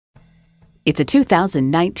It's a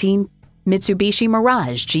 2019 Mitsubishi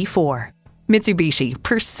Mirage G4. Mitsubishi,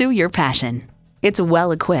 pursue your passion. It's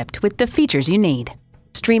well equipped with the features you need: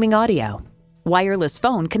 streaming audio, wireless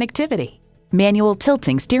phone connectivity, manual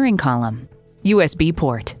tilting steering column, USB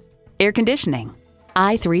port, air conditioning,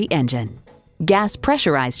 i3 engine, gas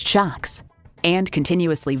pressurized shocks, and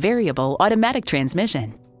continuously variable automatic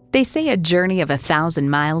transmission. They say a journey of 1,000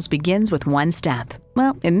 miles begins with one step.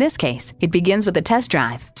 Well, in this case, it begins with a test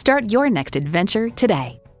drive. Start your next adventure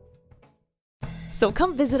today. So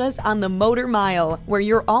come visit us on the Motor Mile, where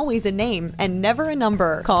you're always a name and never a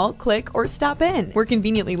number. Call, click, or stop in. We're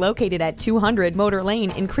conveniently located at 200 Motor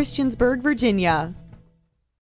Lane in Christiansburg, Virginia.